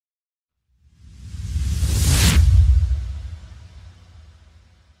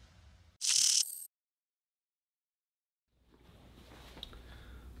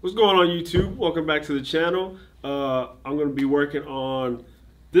What's going on, YouTube? Welcome back to the channel. I'm going to be working on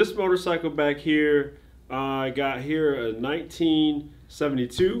this motorcycle back here. I got here a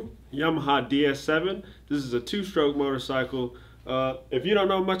 1972 Yamaha DS7. This is a two-stroke motorcycle. If you don't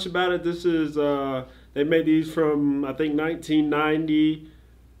know much about it, this is they made these from I think 1970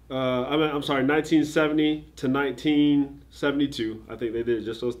 to 1972. I think they did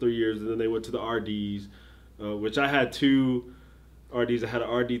just those 3 years, and then they went to the RDs, which I had two RDs. I had an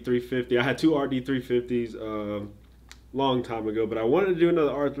RD350. I had two RD350s long time ago, but I wanted to do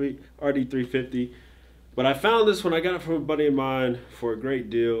another RD350. But I found this one. I got it from a buddy of mine for a great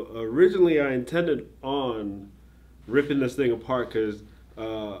deal. Originally, I intended on ripping this thing apart because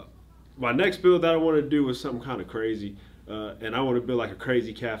my next build that I want to do was something kind of crazy. And I want to build like a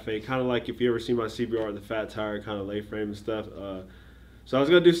crazy cafe, kind of like if you ever see my CBR, the fat tire kind of lay frame and stuff. So I was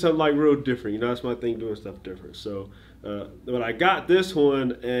going to do something like real different. You know, that's my thing, doing stuff different. So but I got this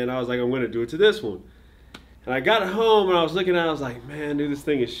one and I was like, I'm going to do it to this one. And I got it home and I was looking at it, I was like, man, dude, this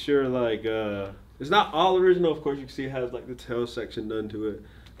thing is sure like, it's not all original. Of course, you can see it has like the tail section done to it.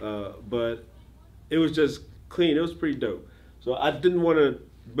 But it was just clean. It was pretty dope. So I didn't want to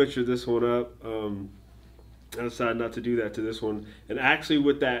butcher this one up. I decided not to do that to this one. And actually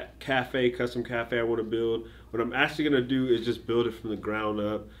with that cafe, custom cafe I want to build, what I'm actually going to do is just build it from the ground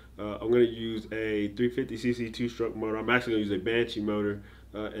up. I'm going to use a 350cc two-stroke motor. I'm actually going to use a Banshee motor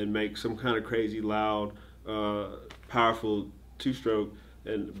and make some kind of crazy, loud, powerful two-stroke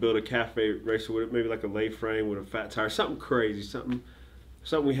and build a cafe racer with it, maybe like a lay frame with a fat tire, something crazy, something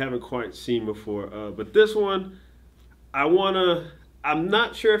we haven't quite seen before. But this one, I'm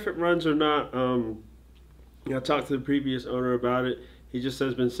not sure if it runs or not. I talked to the previous owner about it. He just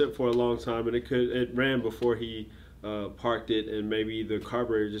says it's been sitting for a long time, and it ran before he parked it, and maybe the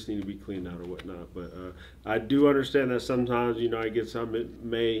carburetor just need to be cleaned out or whatnot. But I do understand that sometimes, you know, I get some, it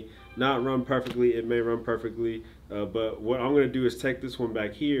may not run perfectly, it may run perfectly. But what I'm going to do is take this one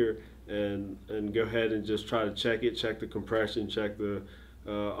back here and go ahead and just try to check it, check the compression, check the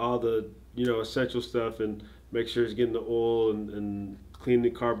all the, you know, essential stuff, and make sure it's getting the oil and clean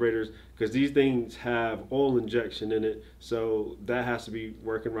the carburetors, because these things have oil injection in it, so that has to be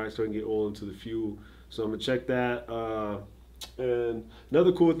working right so I can get oil into the fuel. So I'm gonna check that. And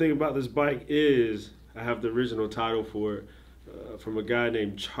another cool thing about this bike is I have the original title for it from a guy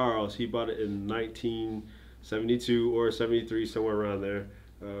named Charles. He bought it in 1972 or 73, somewhere around there.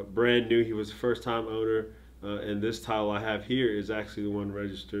 Brand new. He was the first time owner, and this title I have here is actually the one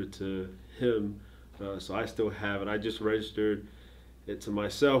registered to him. So I still have it. I just registered it to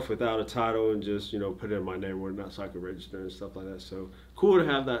myself without a title and just, you know, put it in my name or not, so I could register and stuff like that. So cool to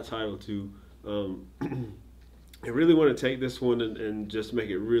have that title too. I really want to take this one and just make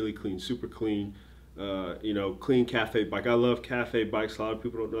it really clean, super clean. You know, clean cafe bike. I love cafe bikes. A lot of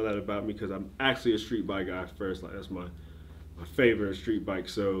people don't know that about me because I'm actually a street bike guy first. Like, that's my favorite street bike.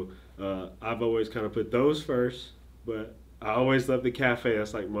 So I've always kind of put those first, but I always love the cafe.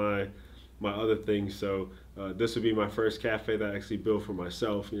 That's like my other thing. So this would be my first cafe that I actually built for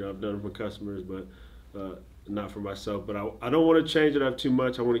myself. You know, I've done it for customers, but not for myself. But I don't want to change it up too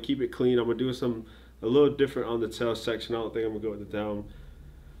much. I want to keep it clean. I'm gonna do something a little different on the tail section. I don't think I'm gonna go with the down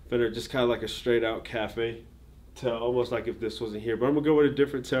fender, just kind of like a straight out cafe tail, almost like if this wasn't here. But I'm gonna go with a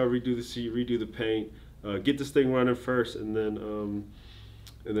different tail, redo the seat, redo the paint, get this thing running first, and then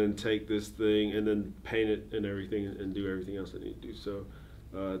take this thing and then paint it and everything and do everything else I need to do. So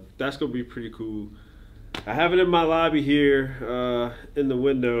that's gonna be pretty cool. I have it in my lobby here in the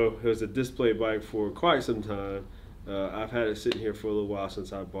window. It was a display bike for quite some time. I've had it sitting here for a little while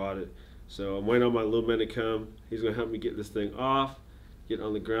since I bought it. So I'm waiting on my little man to come. He's gonna help me get this thing off, get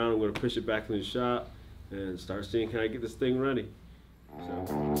on the ground. I'm gonna push it back in the shop and start seeing can I get this thing running.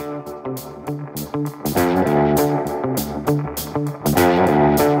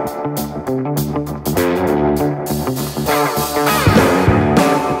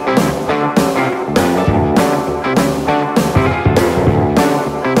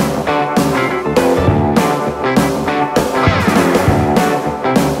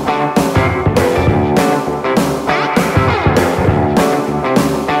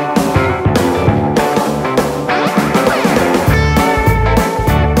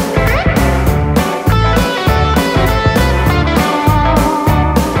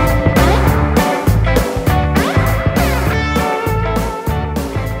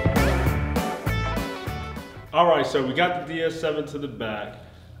 Alright, so we got the DS7 to the back.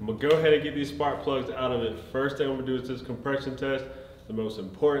 I'm going to go ahead and get these spark plugs out of it. First thing I'm going to do is this compression test. The most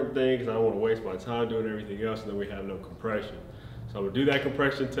important thing, because I don't want to waste my time doing everything else and then we have no compression. So I'm going to do that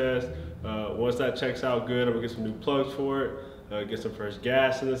compression test. Once that checks out good, I'm going to get some new plugs for it. get some fresh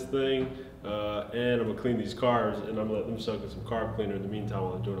gas in this thing, and I'm gonna clean these carbs, and I'm gonna let them soak in some carb cleaner in the meantime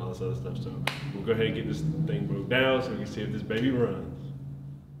while I'm doing all this other stuff. So we'll go ahead and get this thing broke down so we can see if this baby runs.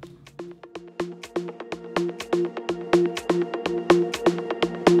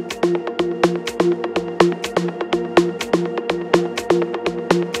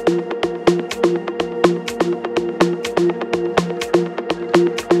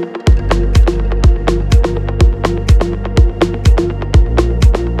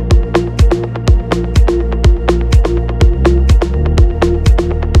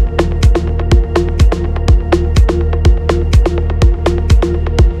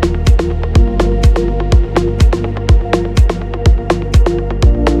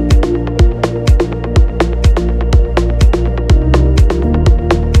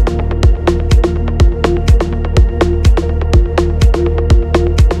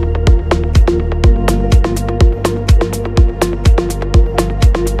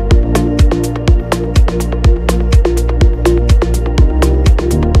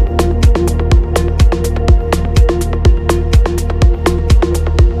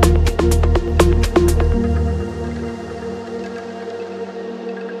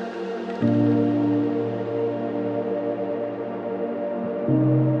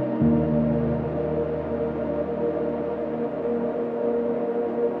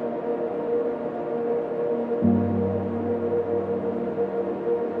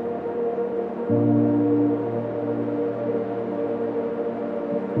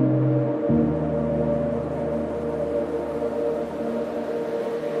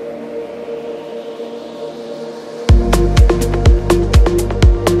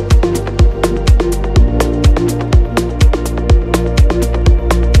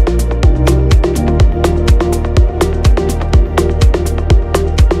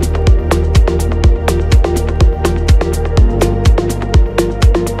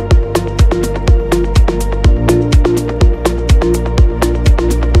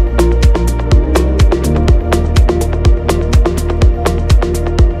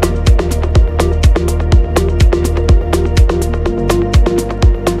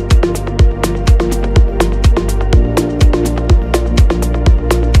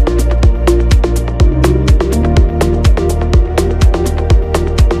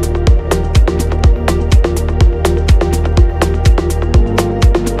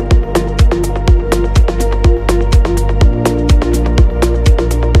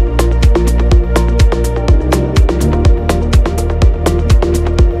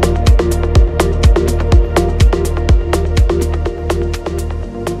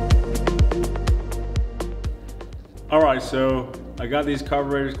 Alright, so I got these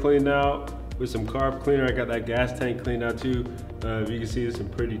carburetors cleaned out with some carb cleaner. I got that gas tank cleaned out too. If you can see, there's some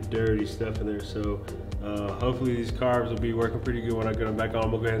pretty dirty stuff in there. So hopefully these carbs will be working pretty good when I get them back on.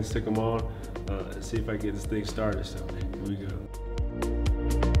 I'm gonna go ahead and stick them on and see if I can get this thing started. So here we go.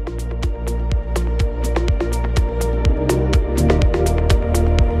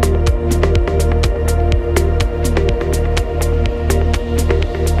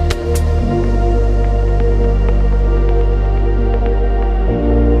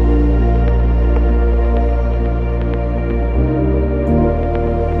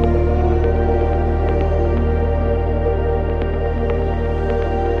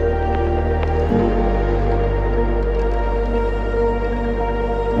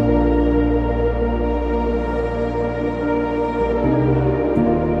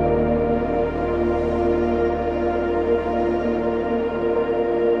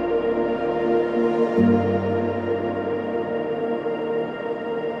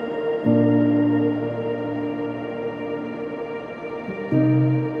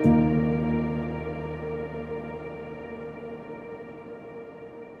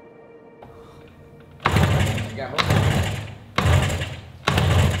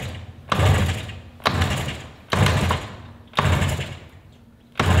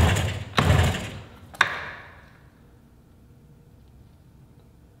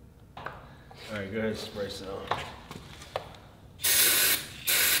 All right, go ahead and spray some.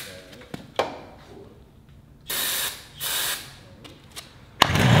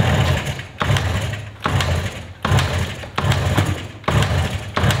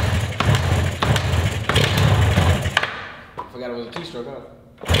 Forgot it was a two-stroke, huh?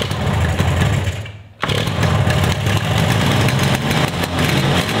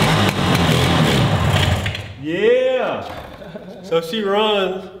 Yeah! So she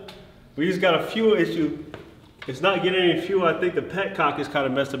runs. We just got a fuel issue. It's not getting any fuel. I think the petcock is kind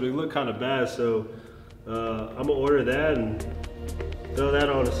of messed up. It looked kind of bad, so I'm gonna order that and throw that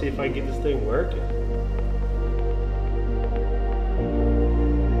on to see if I can get this thing working.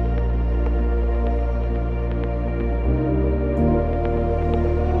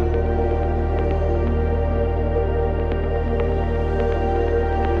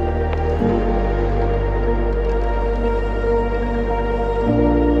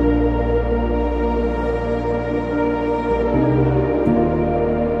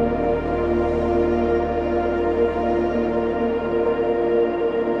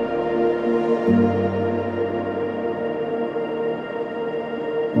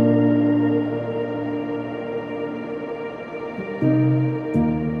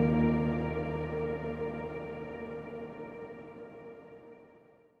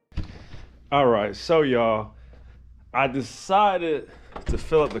 All right, so y'all, I decided to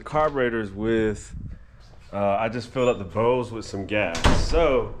fill up the carburetors with, I just filled up the bowls with some gas.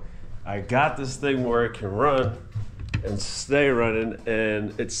 So I got this thing where it can run and stay running,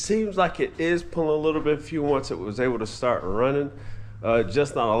 and it seems like it is pulling a little bit of fuel once it was able to start running.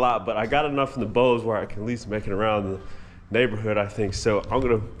 Just not a lot, but I got enough in the bowls where I can at least make it around the neighborhood, I think. So I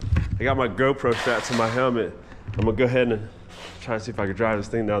got my GoPro strapped to my helmet. I'm gonna go ahead and try to see if I can drive this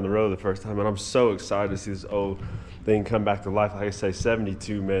thing down the road the first time, and I'm so excited to see this old thing come back to life. Like I say,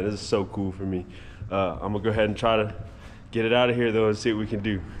 72, man, this is so cool for me. I'm gonna go ahead and try to get it out of here though and see what we can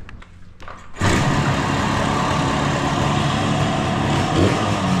do.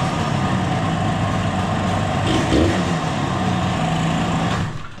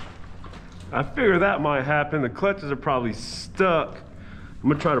 I figure that might happen. The clutches are probably stuck. I'm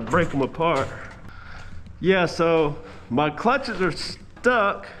gonna try to break them apart. Yeah, so my clutches are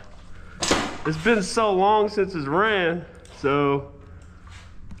stuck. It's been so long since it's ran, so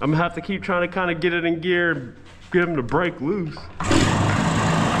I'm gonna have to keep trying to kind of get it in gear and get them to break loose.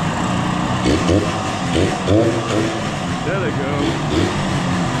 There they go.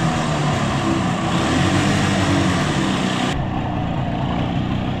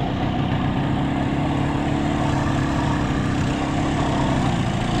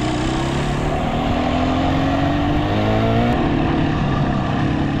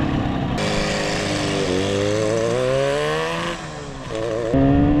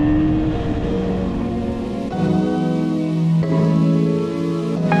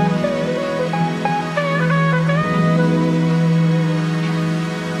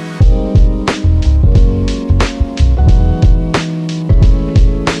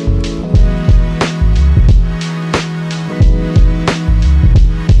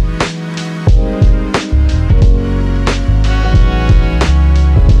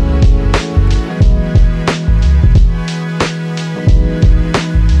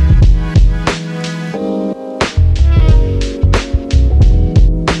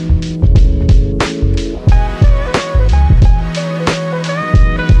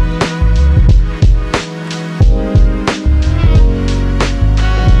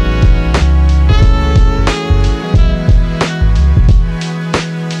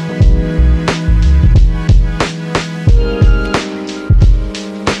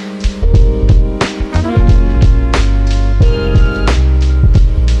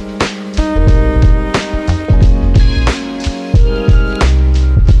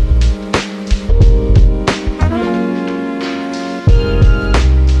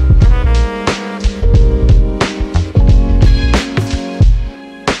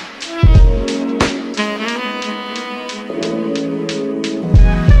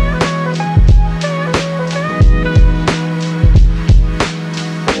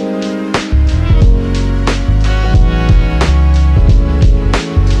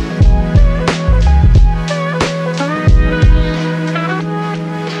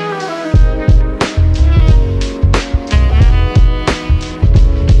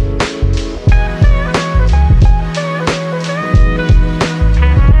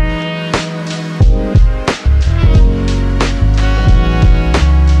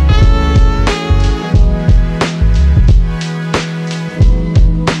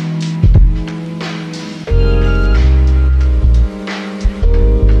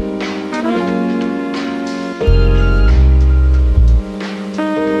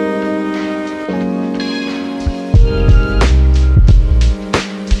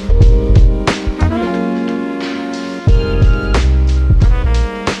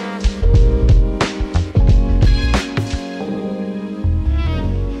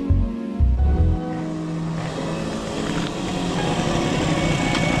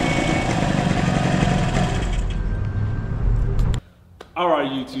 All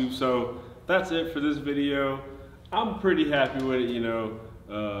right, YouTube, so that's it for this video. I'm pretty happy with it, you know.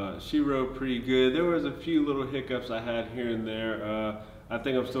 She rode pretty good. There was a few little hiccups I had here and there. I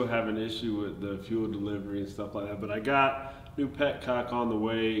think I'm still having an issue with the fuel delivery and stuff like that, but I got new petcock on the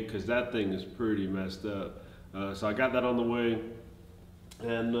way because that thing is pretty messed up. So I got that on the way,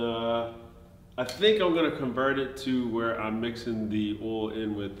 and I think I'm gonna convert it to where I'm mixing the oil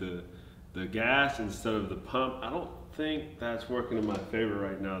in with the gas instead of the pump. I don't think that's working in my favor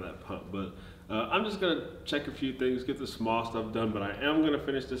right now, that pump, but I'm just gonna check a few things, get the small stuff done, but I am gonna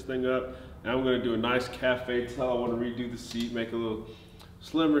finish this thing up, and I'm gonna do a nice cafe tail. I wanna redo the seat, make a little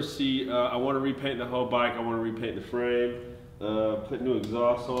slimmer seat. I wanna repaint the whole bike. I wanna repaint the frame, put new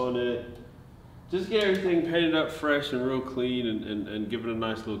exhaust on it, just get everything painted up fresh and real clean, and give it a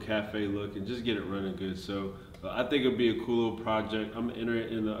nice little cafe look, and just get it running good. So I think it'll be a cool little project. I'm gonna enter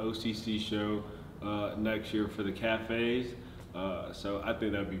it in the OCC show next year for the cafes. So I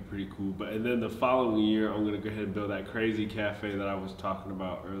think that'd be pretty cool. And then the following year, I'm gonna go ahead and build that crazy cafe that I was talking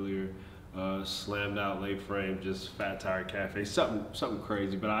about earlier. Slammed out lay frame, just fat tire cafe, something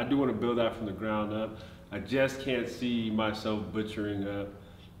crazy. But I do want to build that from the ground up. I just can't see myself butchering up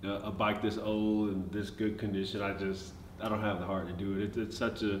a bike this old and this good condition. I don't have the heart to do it. It's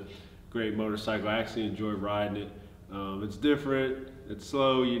such a great motorcycle. I actually enjoy riding it. It's different, it's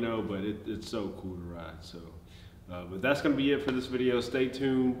slow, you know, but it's so cool to ride. So, but that's gonna be it for this video. Stay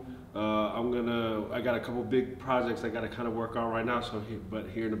tuned. I got a couple big projects I got to kind of work on right now. But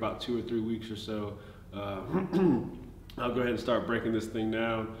here in about 2 or 3 weeks or so, I'll go ahead and start breaking this thing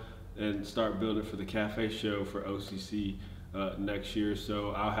down and start building for the cafe show for OCC next year.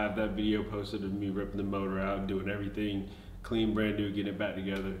 So I'll have that video posted of me ripping the motor out, doing everything clean, brand new, getting it back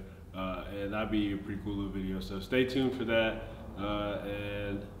together, and that'll be a pretty cool little video. So stay tuned for that,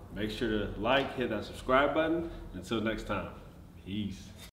 and make sure to hit that subscribe button. Until next time, peace.